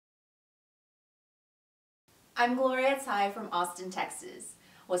I'm Gloria Tsai from Austin, Texas.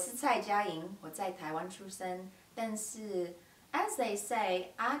 我是蔡佳莹，我在台湾出生，但是 as they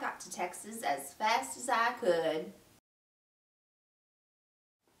say, I got to Texas as fast as I could.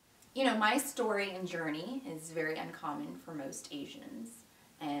 You know, my story and journey is very uncommon for most Asians,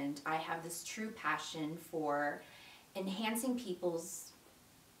 and I have this true passion for enhancing people's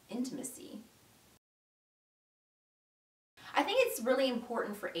intimacy. I think it's really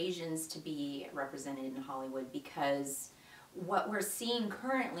important for Asians to be represented in Hollywood because what we're seeing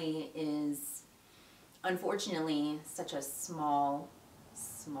currently is, unfortunately, such a small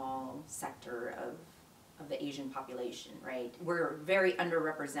sector of the Asian population, right? We're very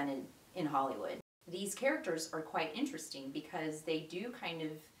underrepresented in Hollywood. These characters are quite interesting because they do kind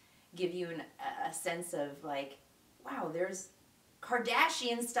of give you a sense of like, wow, there's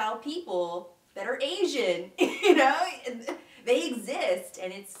Kardashian-style people that are Asian, you know? They exist,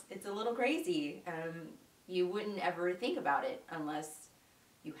 and it's a little crazy. You wouldn't ever think about it unless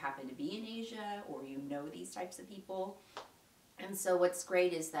you happen to be in Asia or you know these types of people. And so what's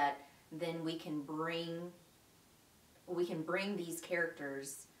great is that then we can bring these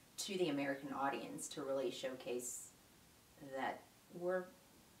characters to the American audience to really showcase that we're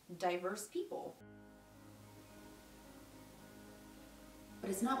diverse people. But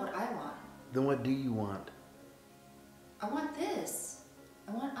it's not what I want. Then what do you want? I want this.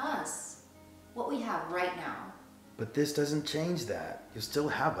 I want us. What we have right now. But this doesn't change that. You'll still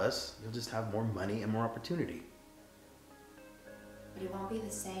have us. You'll just have more money and more opportunity. But it won't be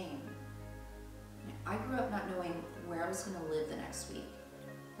the same. I grew up not knowing where I was going to live the next week.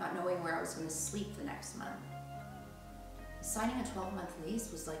 Not knowing where I was going to sleep the next month. Signing a 12-month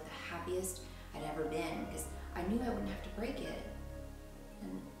lease was like the happiest I'd ever been because I knew I wouldn't have to break it.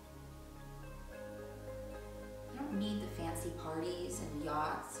 And I don't need the fancy parties and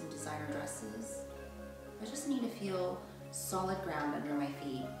yachts and designer dresses. I just need to feel solid ground under my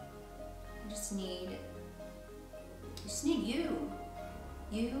feet. I just need you.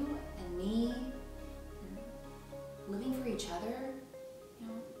 You and me, and living for each other, you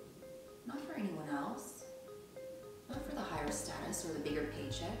know, not for anyone else. Not for the higher status or the bigger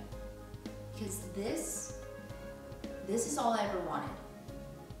paycheck. Because this is all I ever wanted.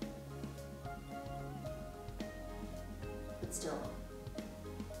 But still,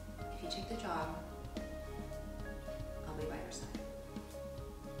 if you take the job, I'll be by your side.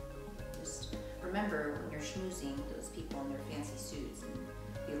 Just remember when you're schmoozing those people in their fancy suits and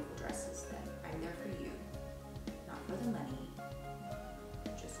beautiful dresses that I'm there for you. Not for the money,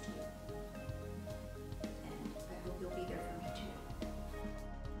 just you. And I hope you'll be there for me too.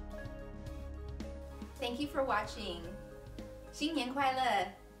 Thank you for watching. 新年快乐！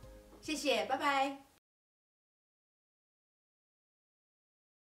谢谢，拜拜。